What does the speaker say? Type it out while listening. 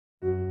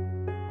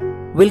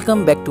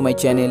Welcome back to my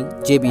channel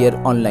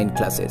JBR Online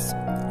Classes.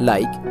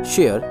 Like,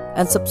 share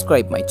and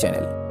subscribe my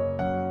channel.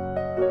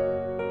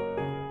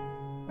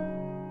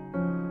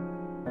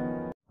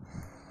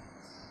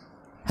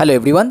 Hello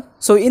everyone.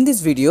 So in this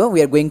video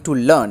we are going to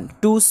learn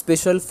two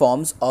special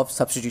forms of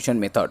substitution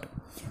method.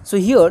 So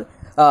here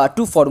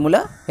two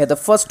formula. Here the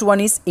first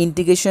one is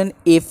integration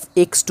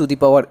fx to the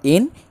power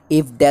n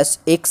f dash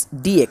x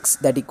dx,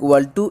 that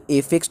equal to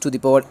fx to the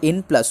power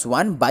n plus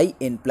 1 by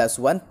n plus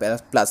 1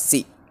 plus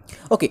c.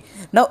 Okay,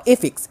 now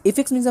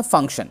fx means a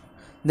function.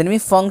 Then we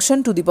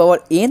function to the power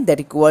n that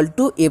equal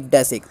to f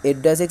dash x.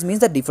 F dash x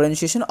means the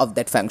differentiation of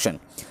that function.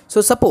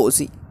 So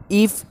suppose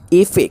if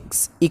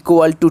fx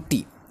equal to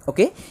t,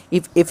 okay,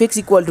 if fx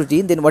equal to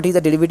t, then what is the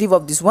derivative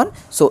of this one?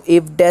 So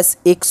f dash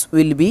x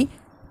will be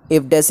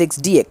f dash x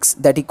dx,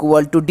 that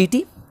equal to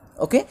dt.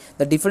 Okay,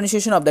 the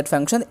differentiation of that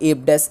function f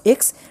dash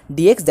x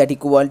dx, that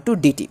equal to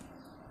dt.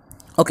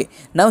 Okay,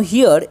 now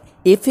here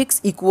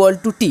fx equal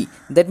to t,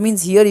 that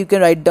means here you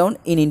can write down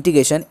in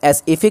integration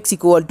as fx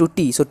equal to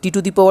t, so t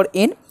to the power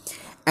n,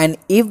 and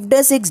f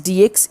dash x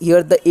dx,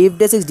 here the f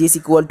dash x dx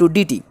equal to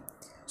dt.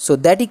 So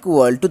that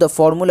equal to the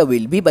formula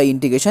will be by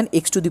integration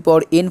x to the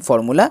power n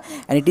formula,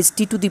 and it is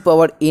t to the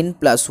power n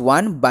plus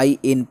 1 by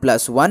n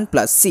plus 1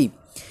 plus c.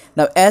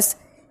 Now as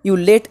you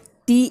let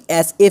t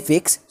as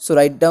fx, so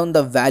write down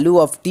the value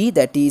of t,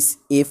 that is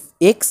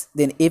fx,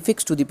 then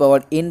fx to the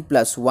power n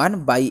plus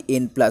 1 by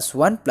n plus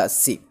 1 plus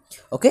c.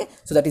 Okay,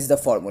 so that is the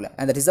formula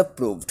and that is the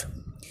proved.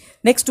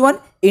 Next one,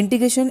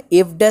 integration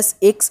f dash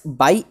x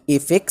by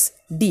fx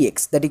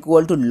dx, that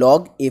equal to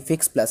log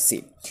fx plus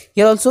c.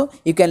 Here also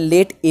you can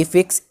let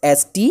fx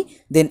as t,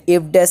 then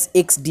f dash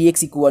x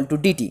dx equal to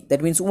dt,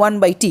 that means 1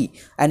 by t,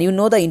 and you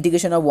know the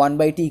integration of 1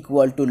 by t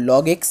equal to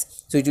log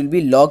x, so it will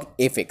be log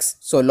fx.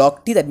 So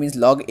log t, that means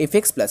log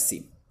fx plus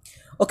c.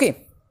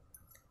 Okay,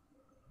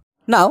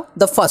 now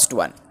the first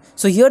one.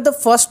 So here the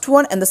first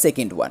one and the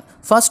second one.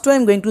 First one I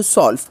am going to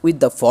solve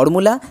with the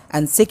formula,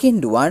 and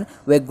second one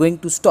we are going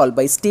to solve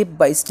by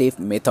step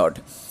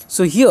method.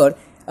 So here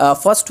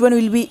first one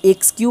will be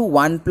x cube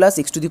 1 plus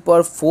x to the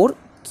power 4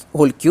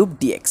 whole cube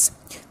dx.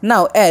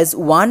 Now as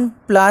 1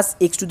 plus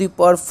x to the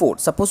power 4,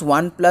 suppose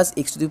 1 plus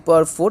x to the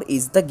power 4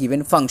 is the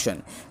given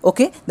function.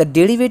 Okay, the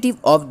derivative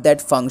of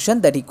that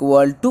function that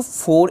equal to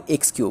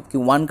 4x cube,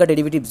 क्योंकि 1 का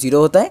derivative 0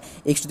 होता है,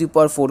 x to the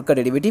power 4 का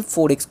derivative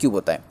 4x cube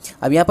होता है.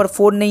 अब यहाँ पर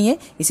 4 नहीं है,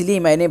 इसलिए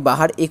मैंने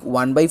बाहर एक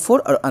 1/4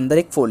 और अंदर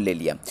एक 4 ले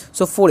लिया.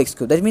 सो 4x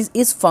क्यूब, दैट मीन्स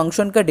इस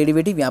फंक्शन का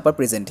डेरिवेटिव यहाँ पर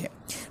प्रेजेंट है.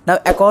 Now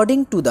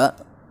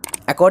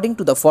according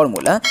to the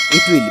formula,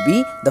 it will be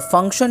the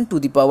function to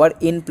the power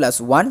n plus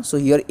 1. So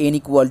here n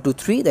equal to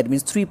 3, that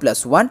means 3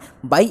 plus 1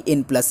 by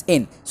n plus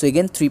n. So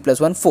again 3 plus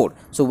 1 4.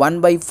 So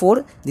 1 by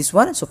 4 this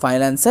one. So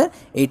final answer,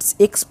 it's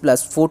x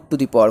plus 4 to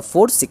the power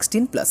 4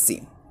 16 plus c.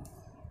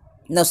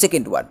 Now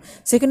second one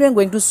I am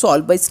going to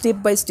solve by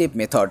step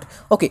method.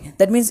 Okay,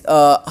 that means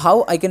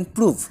how I can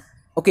prove.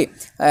 Okay,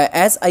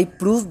 as I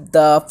prove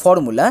the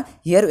formula,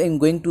 here I am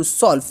going to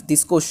solve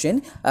this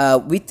question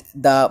with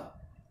the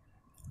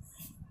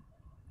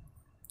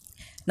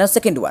ना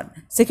second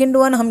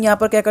one हम यहाँ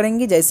पर क्या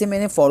करेंगे, जैसे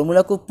मैंने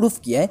formula को proof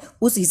किया है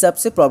उस हिसाब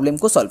से प्रॉब्लम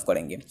को सॉल्व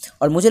करेंगे.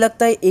 और मुझे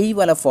लगता है यही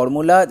वाला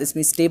फार्मूला,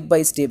 इसमें step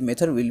by step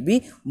method will be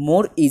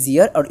more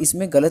easier, और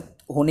इसमें गलत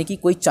होने की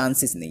कोई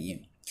चांसेस नहीं है.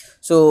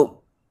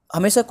 सो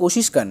हमेशा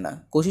कोशिश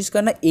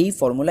करना यही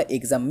फार्मूला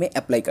एग्जाम में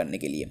अप्लाई करने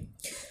के लिए.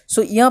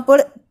 सो यहाँ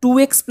पर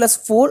 2x plus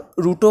 4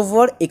 root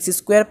over x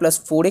square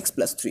plus 4x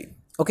plus 3.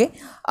 Okay,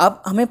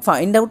 अब हमें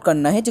फाइंड आउट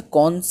करना है जो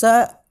कौन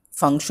सा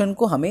फंक्शन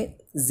को हमें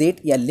z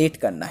या लेट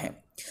करना है.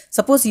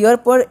 सपोज यहाँ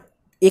पर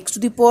x to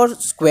the power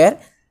square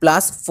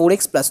plus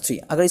 4x plus 3,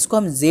 अगर इसको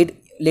हम z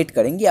लेट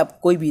करेंगे, आप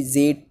कोई भी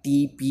z t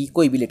p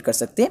कोई भी लेट कर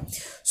सकते हैं.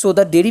 So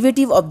the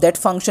derivative of that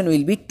function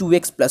will be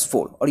 2x plus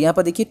 4, और यहाँ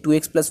पर देखिए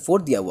 2x प्लस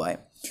 4 दिया हुआ है.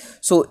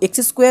 सो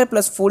x square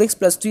plus 4x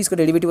plus 3, इसका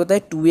डेरिवेटिव होता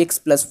है 2x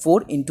plus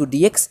 4 into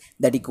D x,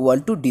 that equal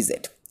to D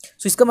Z.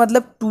 सो इसका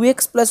मतलब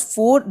 2x प्लस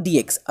 4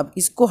 dx. अब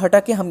इसको हटा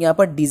के हम यहाँ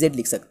पर dz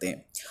लिख सकते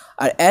हैं,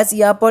 और एज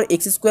यहाँ पर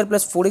x square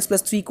plus 4x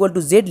plus 3 equal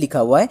to z लिखा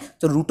हुआ है,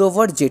 तो रूट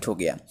ओवर z हो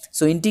गया.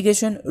 So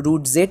integration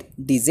root z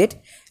dz,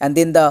 and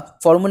then the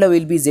formula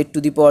will be z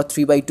to the power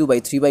 3/2 by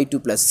 3/2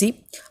 plus c.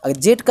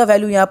 अगर z का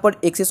वैल्यू यहाँ पर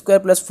x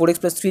square plus 4x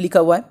plus 3 लिखा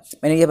हुआ है,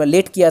 मैंने यहाँ पर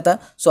लेट किया था,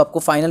 सो आपको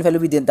फाइनल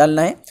वैल्यू भी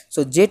डालना है.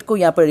 सो z को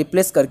यहाँ पर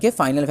रिप्लेस करके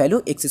final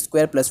value x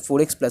square plus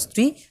 4x plus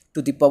 3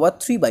 to the power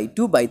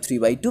 3/2 by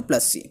 3/2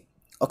 plus c.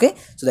 Okay,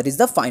 so that is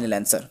the final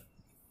answer.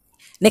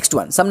 Next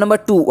one, sum number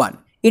 2(1),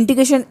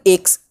 integration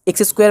x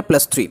square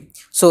plus 3.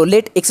 So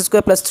let x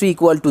square plus 3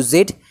 equal to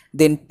z,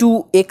 then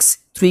 2x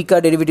 3 का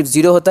derivative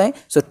 0 होता है,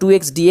 so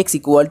 2x dx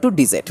equal to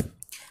dz.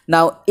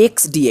 Now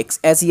x dx,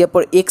 as here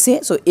पर x है,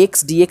 so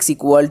x dx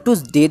equal to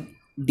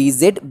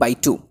dz by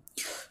 2.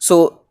 So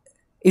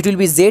it will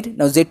be z,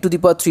 now z to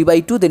the power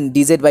 3/2, then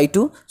dz by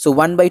 2. So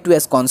 1/2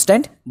 as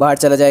constant, बाहर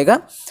चला जाएगा.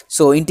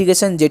 So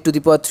integration z to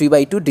the power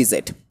 3/2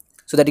 dz.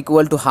 So that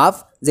equal to half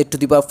z to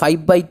the power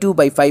 5/2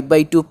 by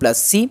 5/2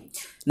 plus c.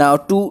 Now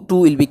 2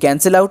 will be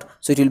cancel out,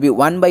 so it will be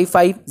 1 by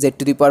 5 z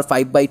to the power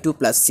 5 by 2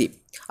 plus c.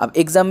 अब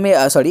exam में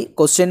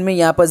question में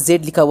यहाँ पर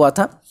z लिखा हुआ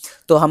था,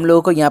 तो हम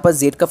लोगों को यहाँ पर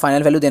z का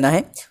फाइनल वैल्यू देना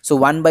है. सो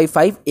 1 by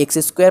 5 x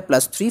square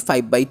plus 3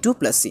 5 by 2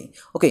 plus C.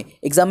 Okay,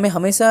 exam में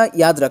हमेशा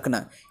याद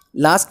रखना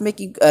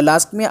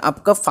लास्ट में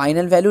आपका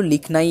फाइनल वैल्यू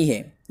लिखना ही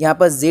है. यहाँ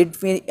पर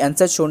z में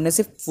आंसर छोड़ने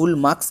से फुल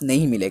मार्क्स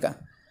नहीं मिलेगा.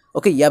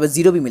 ओके, यहाँ पर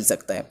 0 भी मिल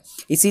सकता है,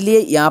 इसीलिए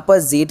यहाँ पर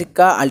z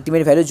का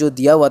अल्टीमेट वैल्यू जो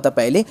दिया हुआ था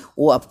पहले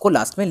वो आपको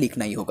लास्ट में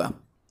लिखना ही होगा.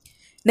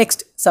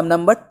 Next sum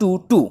number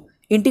 2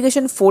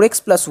 integration 4x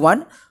plus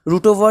 1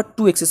 root over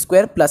 2x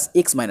square plus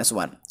x minus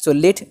 1. So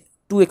let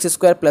 2x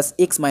square plus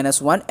x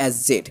minus 1 as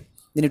z,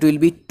 then it will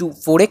be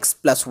 4x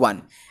plus 1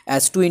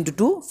 as 2 into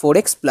 2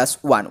 4x plus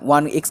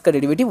 1 x का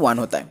derivative 1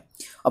 होता है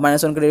और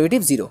minus 1 का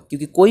derivative 0,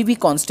 क्योंकि कोई भी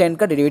constant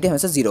का derivative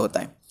हमेशा 0 होता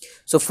है.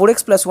 सो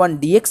 4x plus 1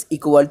 dx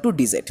equal to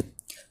dz.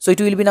 So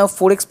it will be now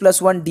 4x plus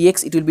 1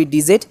 dx, it will be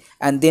dz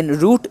and then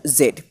root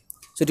z.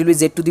 So it will be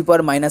z to the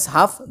power minus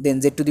half,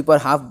 then z to the power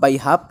half by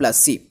half plus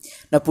c.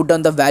 Now put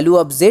down the value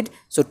of z.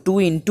 So 2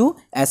 into,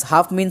 as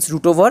half means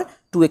root over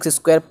 2x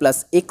square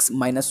plus x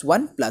minus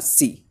 1 plus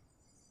c.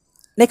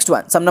 Next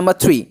one, sum number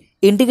 3.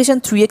 Integration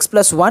 3x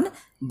plus 1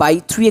 by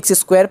 3x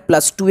square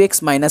plus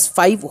 2x minus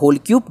 5 whole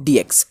cube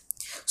dx.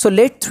 So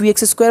let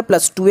 3x square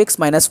plus 2x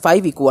minus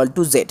 5 equal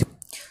to z.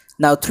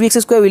 Now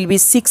 3x square will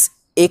be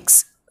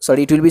 6x.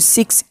 Sorry, it will be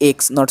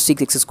 6x, not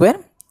 6x square,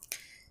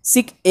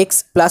 6x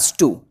plus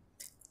 2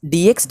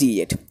 dx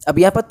dy. अब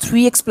यहाँ पर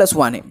 3x plus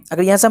 1 है,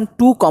 अगर यहाँ से हम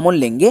 2 common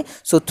लेंगे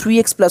सो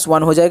 3x plus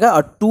 1 हो जाएगा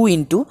और 2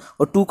 इंटू,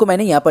 और 2 को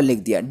मैंने यहाँ पर लिख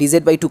दिया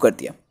dz by 2 कर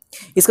दिया.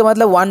 इसका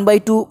मतलब 1 by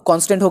 2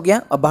 कांस्टेंट हो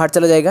गया और बाहर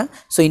चला जाएगा.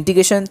 So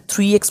integration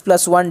 3x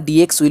plus 1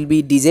 dx will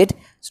be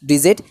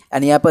dz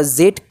and यहाँ पर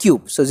z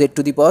cube, so z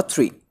to the power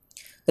 3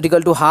 that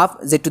equal to half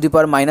z to the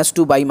power minus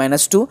 2 by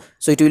minus 2,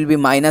 so it will be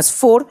minus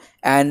 4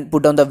 and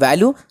put down the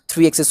value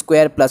 3x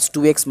square plus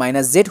 2x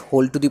minus z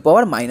whole to the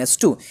power minus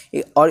 2,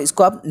 और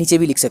इसको आप नीचे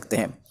भी लिख सकते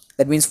हैं.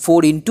 that means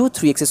 4 into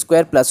 3x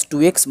square plus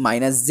 2x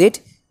minus z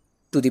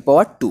to the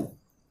power 2.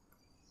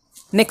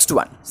 Next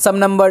one, sum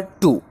number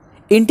 2.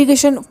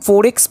 Integration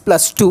 4x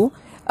plus 2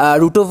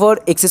 root over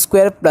x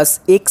square plus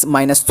x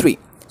minus 3.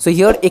 So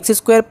here x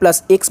square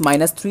plus x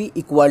minus 3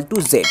 equal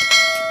to z.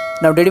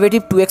 Now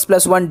derivative 2x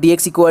plus 1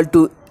 dx equal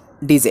to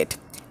dz.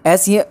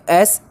 As here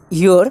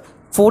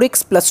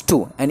 4x plus 2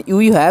 and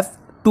you have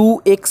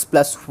 2x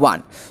plus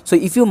 1. So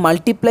if you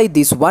multiply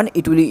this one,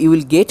 you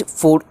will get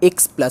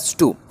 4x plus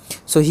 2.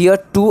 So here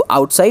 2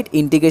 outside,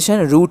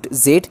 integration root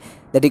z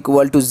that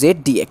equal to z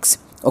dx.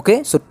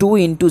 Okay, so 2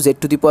 into z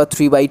to the power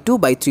 3 by 2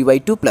 by 3 by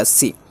 2 plus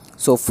c.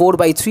 So 4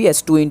 by 3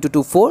 as 2 into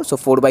 2 4. So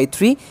 4 by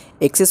 3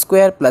 x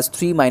square plus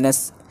 3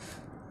 minus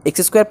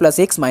x square plus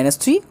x minus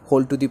 3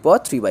 whole to the power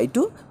 3 by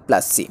 2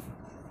 plus c.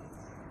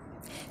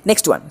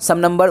 Next one,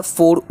 sum number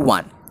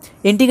 4(1).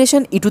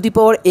 Integration e to the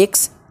power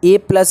x a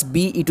plus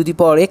b e to the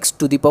power x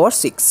to the power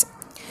 6.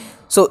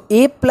 So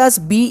a plus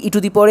b e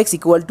to the power x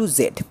equal to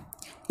z.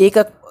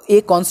 a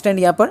constant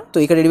यहाँ पर, तो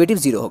a का derivative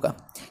 0 होगा.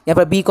 यहाँ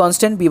पर b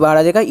constant, b बाहर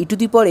आ जाएगा. e to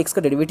the power x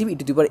का derivative e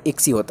to the power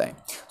x ही होता है.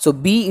 So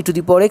b e to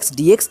the power x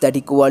dx that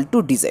equal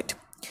to dz.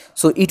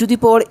 So e to the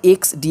power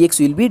x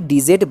dx will be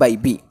dz by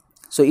b.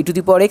 So e to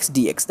the power x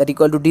dx that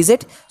equal to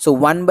dz. So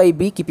 1 by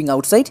b keeping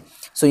outside.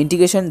 So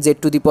integration z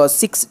to the power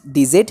 6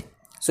 dz.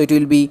 So it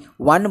will be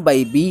 1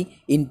 by b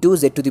into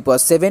z to the power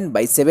 7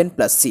 by 7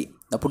 plus c.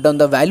 Now put down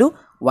the value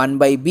 1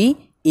 by b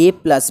a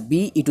plus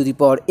b e to the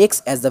power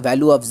x as the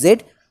value of z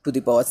to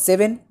the power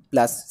 7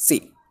 plus c.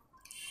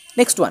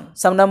 Next one,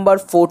 sum number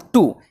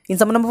 4(2). In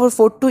sum number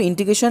 4(2),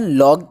 integration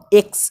log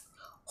x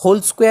whole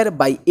square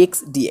by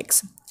x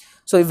dx.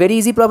 So very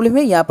easy problem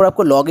है. यहाँ पर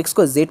आपको log x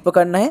को z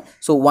पकड़ना है.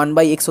 So 1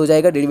 by x हो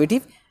जाएगा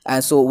derivative,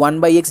 and so 1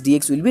 by x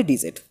dx will be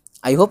dz.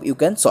 I hope you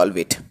can solve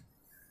it.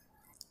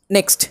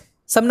 Next,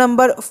 sum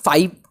number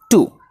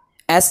 5(2).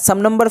 As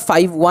sum number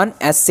 5(1)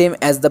 as same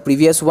as the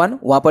previous one,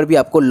 वहाँ पर भी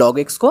आपको log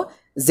x को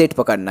z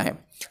पकड़ना है.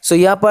 So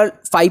यहाँ पर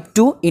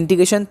 5(2)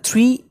 integration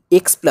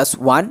 3x plus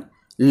 1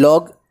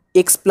 log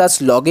x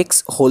plus log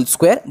x whole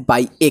square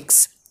by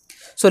x.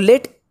 So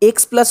let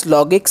x plus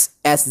log x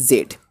as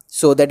z.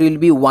 So that will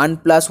be 1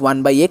 plus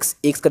 1 by x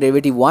का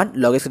derivative 1,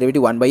 log x का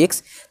derivative 1 by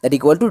x that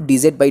equal to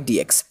dz by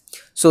dx.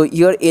 So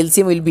here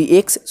LCM will be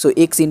x, so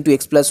x into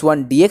x plus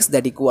 1 dx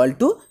that equal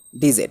to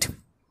dz.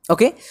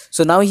 Okay,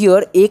 so now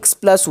here x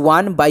plus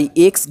 1 by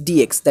x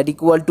dx that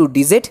equal to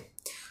dz,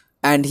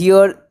 and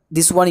here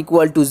this one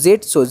equal to z,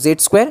 so z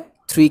square,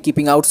 3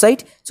 keeping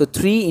outside, so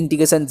 3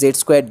 integration z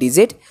square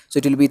dz, so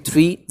it will be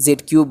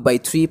 3z cube by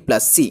 3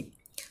 plus c.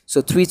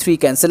 So 3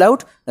 cancel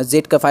out. Now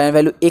z का final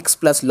value x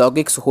plus log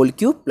x whole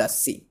cube plus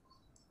c.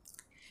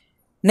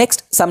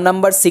 Next, sum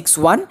number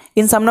 6(1).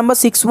 In sum number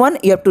 6(1),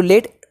 you have to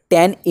let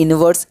tan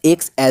inverse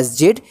x as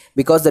z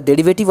because the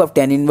derivative of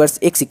tan inverse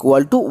x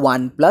equal to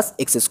 1 plus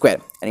x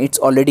square, and it's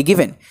already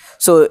given.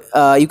 So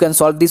you can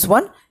solve this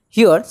one.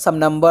 Here sum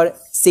number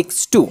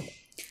 6(2).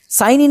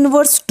 Sine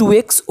inverse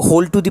 2x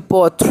whole to the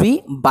power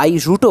 3 by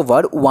root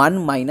over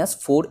 1 minus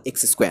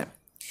 4x square.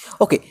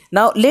 Okay,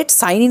 now let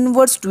sine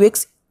inverse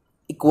 2x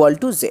equal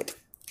to z.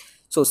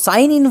 So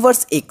sine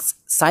inverse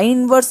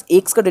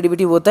x का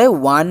derivative होता है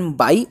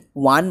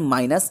 1/1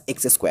 minus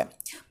x square,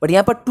 but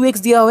यहाँ पर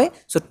 2x दिया हुआ है,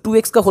 सो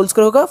 2x का whole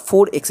square होगा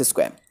 4x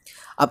स्क्वायर।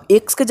 अब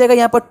x की जगह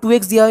यहाँ पर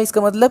 2x दिया हुआ है,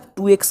 इसका मतलब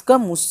 2x का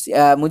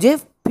मुझे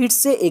फिर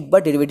से एक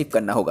बार डेरिवेटिव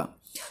करना होगा।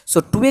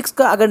 सो 2x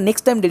का अगर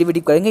नेक्स्ट टाइम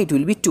डेरिवेटिव करेंगे it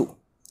will be 2।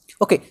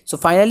 Okay, so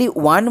finally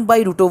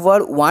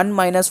 1/√1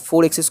 minus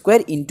 4x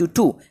square into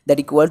 2 that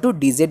equal to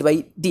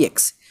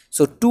dz/dx।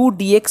 So 2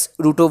 dx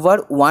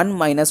 √1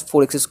 minus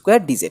 4x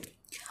square dz।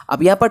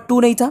 अब यहाँ पर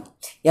 2 नहीं था,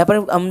 यहाँ पर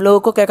हम लोगों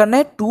को क्या करना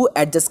है, 2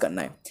 एडजस्ट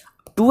करना है।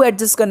 2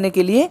 एडजस्ट करने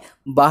के लिए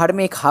बाहर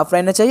में एक हाफ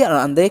रहना चाहिए और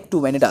अंदर एक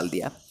 2 मैंने डाल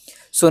दिया।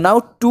 So now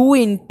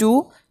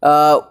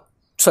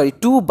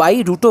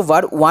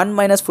 2/√1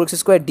 minus 4x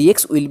square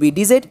dx will be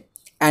dz,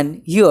 and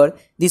here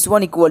this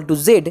one equal to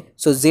z,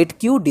 so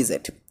z³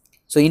 dz.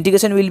 So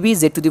integration will be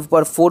z to the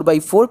power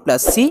 4/4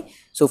 plus c,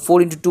 so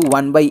 4 into 2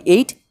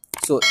 1/8,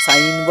 so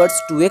sin inverse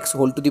 2x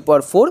whole to the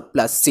power 4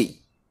 plus c.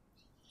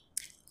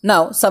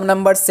 Now sum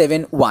number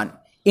 7(1),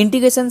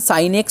 integration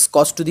sin x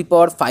cos to the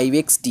power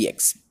 5x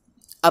dx.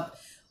 अब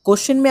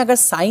question में अगर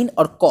sign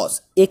और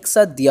cos एक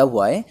साथ दिया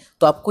हुआ है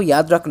तो आपको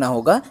याद रखना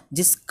होगा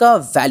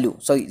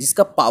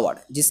जिसका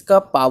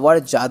पावर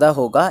ज़्यादा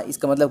होगा,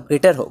 इसका मतलब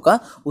ग्रेटर होगा,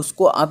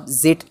 उसको आप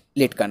z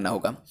लेट करना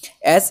होगा।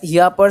 एज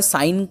यहाँ पर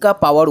साइन का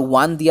पावर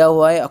 1 दिया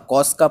हुआ है और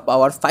कॉस का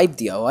पावर 5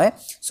 दिया हुआ है,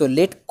 so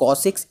let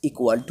cos x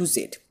equal to z।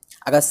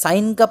 अगर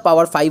साइन का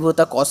पावर 5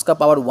 होता, कॉस का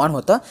पावर 1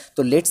 होता,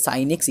 तो late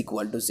sin x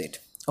equal to z।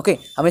 Okay,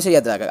 हमेशा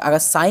याद रखा, अगर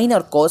साइन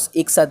और कॉस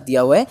एक साथ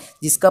दिया हुआ है,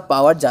 जिसका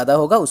पावर ज़्यादा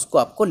होगा उसको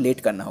आपको लेट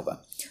करना होगा।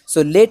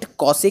 So let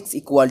cos x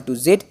equal to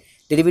z,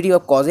 derivative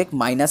of cos x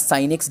minus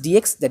sin x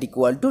dx that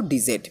equal to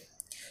dz।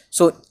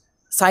 So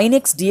sin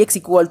x dx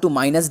equal to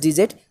minus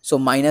dz, so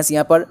minus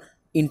यहाँ पर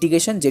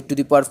integration z to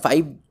the power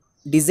 5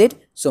 dz,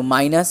 so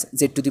minus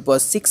z to the power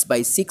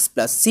 6/6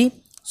 plus c,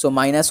 so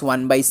minus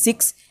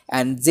 1/6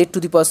 and z to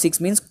the power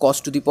 6 means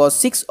cos to the power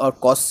 6 और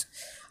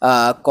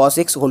cos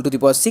x whole to the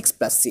power 6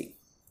 plus c।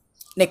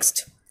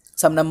 Next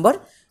sum number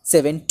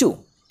 7(2),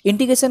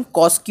 integration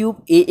cos³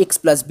 ax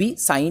plus b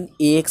sign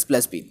ax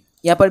plus b।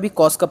 यहाँ पर भी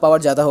cos का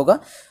power ज़्यादा होगा,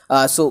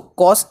 सो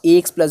cos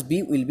ax plus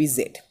b will be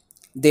z।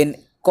 Then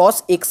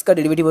cos x का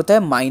derivative होता है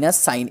minus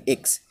sign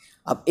x।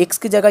 अब x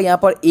की जगह यहाँ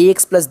पर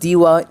ax प्लस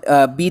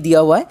b दिया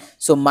हुआ है,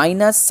 so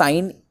minus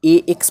sign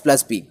ax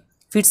plus b।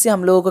 फिर से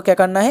हम लोगों को क्या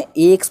करना है,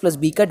 ax प्लस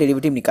b का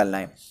डेरिवेटिव निकालना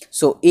है।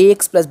 सो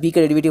ax प्लस b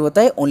का डेरिवेटिव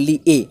होता है only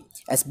a,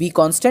 S b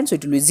constant, so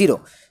it will be 0,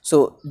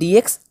 so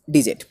dx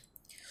dz।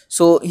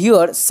 So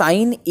here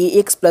sin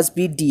ax plus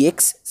b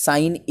dx,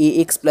 sin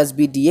ax plus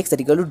b dx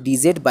that equal to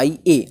dz by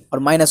a, और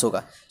minus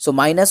होगा, so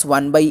minus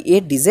 1/a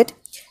dz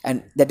and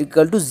that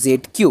equal to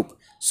z³,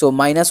 so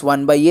minus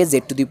 1/a z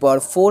to the power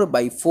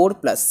 4/4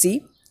 plus c,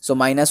 so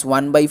minus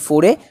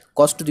 1/4a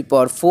cos to the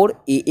power 4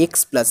 ax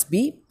plus b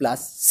plus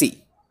c.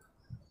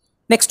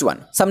 Next one,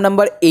 sum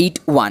number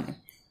 8(1),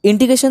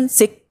 integration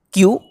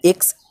sec³ x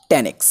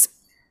tan x।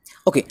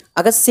 Okay,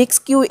 अगर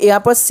sec³ यहाँ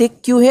पर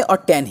sec³ है और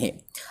tan है,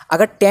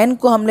 अगर tan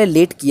को हमने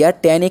late किया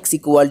tan x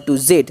equal to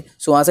z,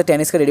 सो वहाँ से tan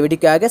x का डेरिवेटिव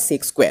क्या आ गया,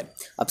 sec²।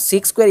 अब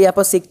sec² यहाँ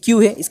पर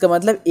sec³ है, इसका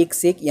मतलब एक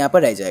sec यहाँ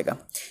पर रह जाएगा,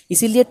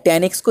 इसीलिए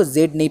tan x को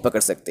z नहीं पकड़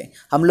सकते,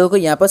 हम लोगों को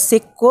यहाँ पर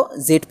sec को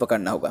z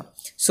पकड़ना होगा।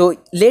 So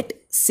let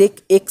sec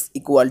x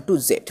equal to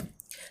z।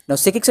 Now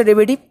sec x का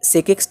derivative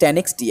sec x tan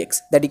x dx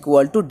that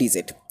equal to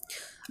dz।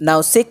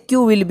 Now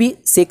sec³ will be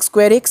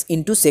sec² x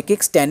into sec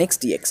x tan x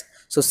dx,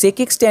 so sec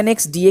x tan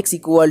x dx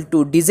equal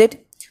to dz,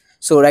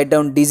 so write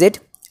down dz,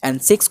 and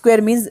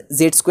sec² means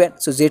z²,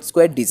 so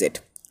z² dz.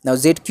 Now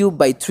z³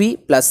 by 3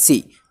 plus c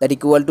that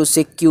equal to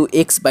sec³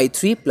 x by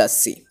 3 plus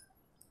c.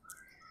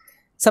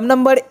 Sum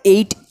number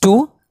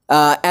 8(2),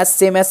 as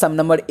same as sum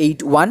number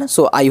 8(1),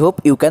 so I hope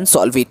you can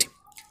solve it.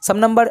 Sum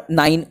number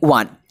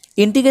 9(1),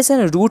 integration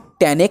root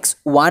tan x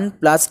 1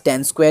 plus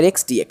tan² x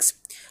dx.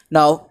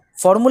 Now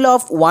formula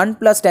of 1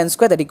 plus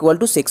tan² that equal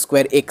to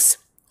sec² x.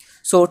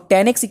 So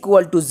tan x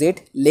equal to z,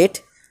 let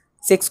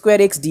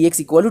sec² x dx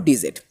equal to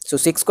dz. So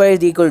sec²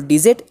 x equal to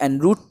dz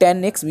and root tan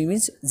x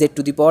means z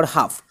to the power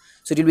half.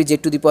 So it will be z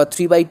to the power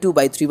 3/2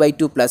 by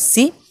 3/2 plus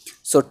c.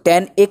 So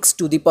tan x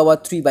to the power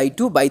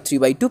 3/2 by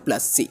 3/2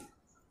 plus c.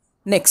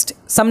 Next,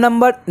 sum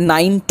number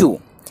 9(2),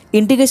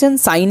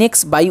 integration sin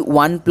x by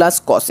 1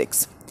 plus cos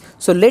x.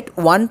 So let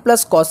 1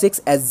 plus cos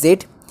x as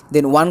z,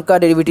 then 1 का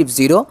derivative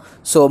 0,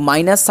 so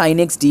minus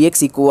sin x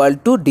dx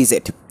equal to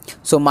dz.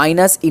 So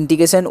minus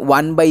integration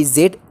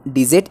 1/z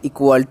dz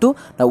equal to,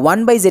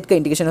 1/z का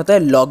integration होता है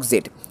log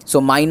z,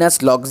 so minus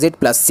log z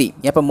plus c,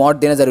 यहाँ पर mod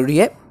देना जरूरी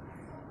है,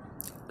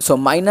 so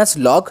minus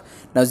log,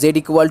 now z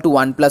equal to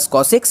 1 plus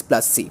cos x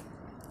plus c।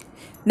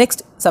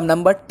 Next sum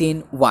number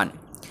 10(1),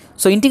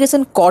 so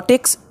integration cot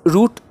x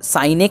root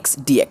sin x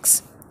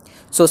dx,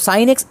 so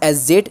sin x as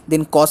z,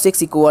 then cos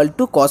x equal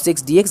to cos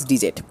x dx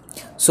dz.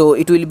 So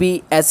it will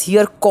be as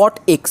here cot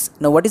x.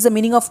 Now what is the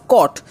meaning of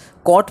cot?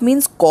 Cot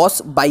means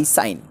cos by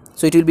sine.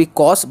 So it will be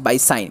cos by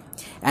sine,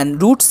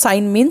 and root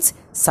sine means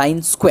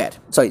sine square,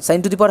 sorry,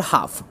 sine to the power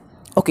half.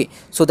 Okay,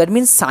 so that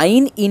means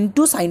sine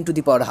into sine to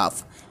the power half,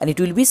 and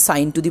it will be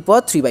sign to the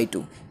power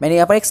 3/2। मैंने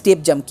यहाँ पर एक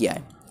step jump किया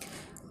है,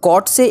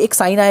 cot से एक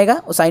sign आएगा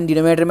और साइन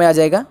डिनोमिनेटर में आ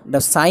जाएगा, the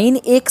sine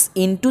x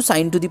into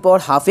sine to the power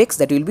half x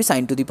that will be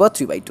sign to the power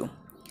 3/2।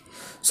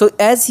 So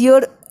as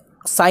here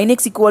sin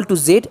x equal to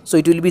z, so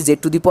it will be z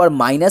to the power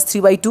minus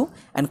 3/2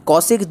 and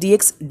cos x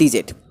dx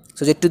dz.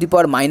 So z to the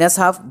power minus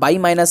half by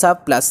minus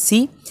half plus c,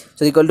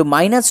 so equal to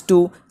minus 2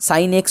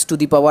 sin x to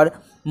the power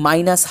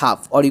minus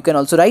half, or you can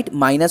also write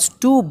minus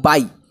 2 by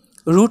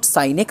root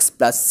sin x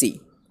plus c.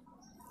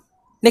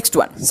 Next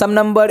one, sum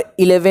number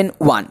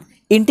 11(1),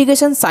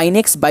 integration sin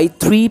x by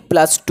 3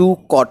 plus 2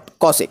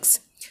 cos x.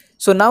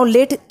 So now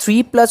let 3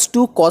 plus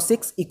 2 cos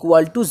x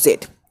equal to z.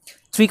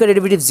 3 का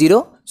derivative 0,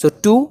 so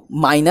 2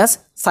 minus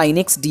sin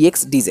x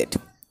dx dz.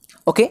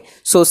 Okay,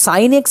 so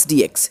sin x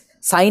dx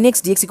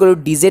equal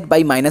to dz by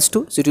minus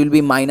 2, so it will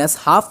be minus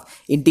half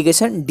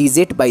integration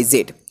dz by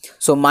z.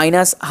 So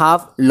minus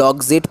half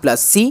log z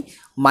plus c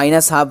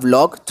minus half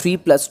log 3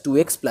 plus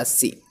 2x plus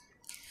c.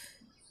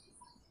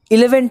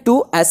 11(2)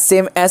 as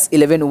same as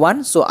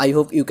 11(1), so I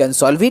hope you can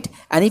solve it.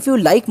 And if you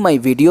like my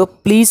video,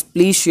 please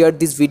share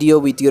this video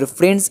with your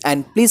friends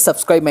and please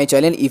subscribe my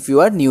channel if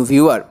you are new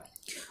viewer.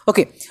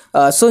 Okay,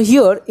 so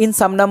here in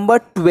sum number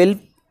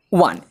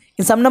 12(1),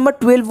 in sum number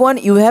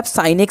 12(1) you have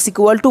sin x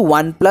equal to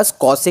 1 plus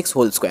cos x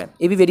whole square.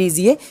 ये भी very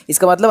easy है,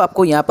 इसका मतलब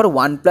आपको यहाँ पर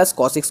 1 plus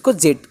cos x को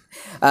z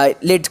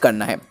late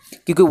करना है,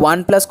 क्योंकि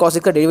 1 plus cos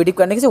x का डेरिवेटिव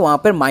करने के से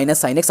वहाँ पर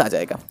माइनस sin x आ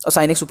जाएगा और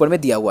sin x ऊपर में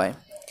दिया हुआ है.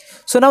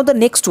 So now the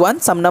next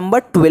one, sum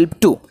number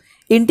 12(2),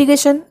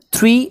 integration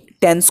 3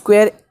 tan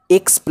square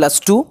x plus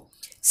 2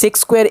 sec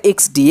square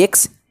x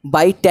dx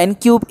by tan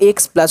cube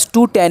x plus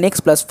 2 tan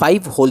x plus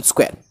 5 whole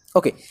square.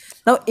 Okay,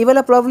 now ये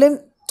वाला problem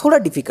थोड़ा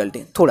difficult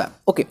है, थोड़ा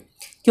ओके,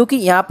 क्योंकि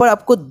यहाँ पर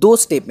आपको 2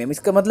 step में,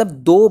 इसका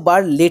मतलब 2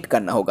 बार लेट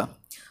करना होगा.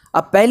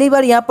 अब पहली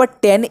बार यहाँ पर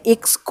tan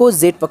x को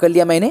z पकड़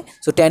लिया मैंने,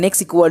 so tan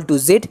x equal to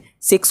z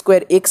sec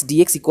square x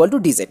dx equal to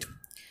dz.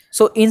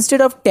 So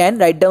instead of tan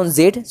write down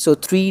z, so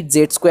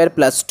 3z square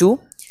plus 2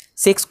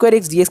 sec square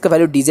x dx का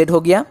value dz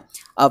हो गया.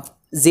 अब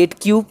z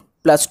cube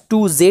plus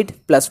 2z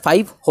plus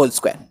 5 whole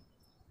square.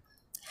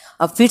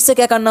 अब फिर से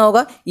क्या करना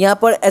होगा, यहाँ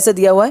पर ऐसा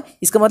दिया हुआ है,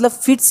 इसका मतलब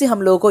फिर से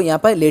हम लोगों को यहाँ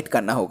पर लेट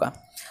करना होगा.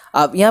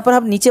 अब यहाँ पर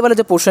हम नीचे वाला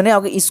जो पोर्शन है,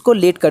 अगर इसको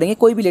लेट करेंगे,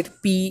 कोई भी late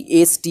p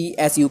s t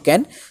as you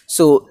can,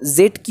 so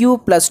z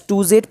cube plus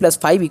 2z plus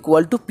 5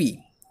 equal to p.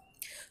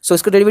 सो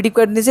इसको डेरिवेटिव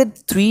करने से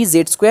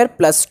 3z square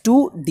plus 2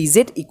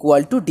 dz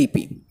equal to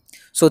dp.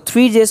 So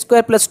 3z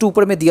square plus 2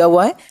 ऊपर में दिया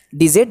हुआ है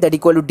dz that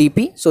equal to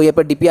dp. सो यहाँ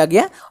पर dp आ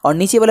गया और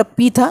नीचे वाला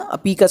p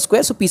था, p का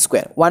square, so p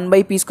square 1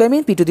 by p square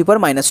mean p to the power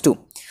minus 2.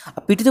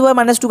 अब p to the power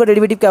minus 2 का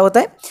डेरिवेटिव क्या होता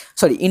है,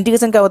 सॉरी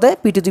इंटीग्रेशन क्या होता है,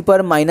 p to the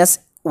power minus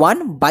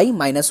 1 by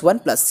minus 1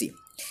 plus c.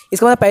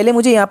 इसका मतलब पहले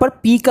मुझे यहाँ पर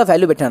p का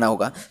वैल्यू बैठाना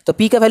होगा. तो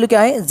p का वैल्यू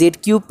क्या है, z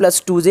cube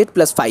plus 2z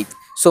plus 5,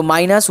 so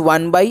minus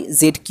 1 by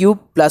z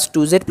cube plus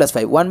 2z plus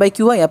 5. 1 by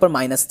Q है, यहाँ पर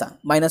माइनस था,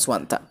 माइनस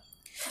 1 था.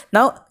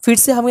 नाउ फिर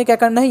से हमें क्या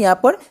करना है, यहाँ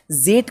पर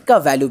z का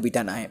वैल्यू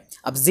बिठाना है.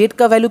 अब z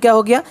का वैल्यू क्या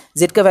हो गया,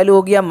 z का वैल्यू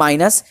हो गया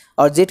माइनस,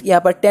 और z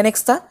यहाँ पर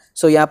 10x था,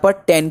 सो यहाँ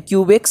पर 10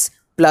 cube x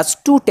plus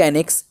 2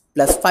 10x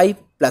plus 5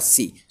 plus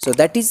c. So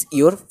that is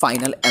your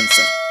final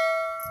answer.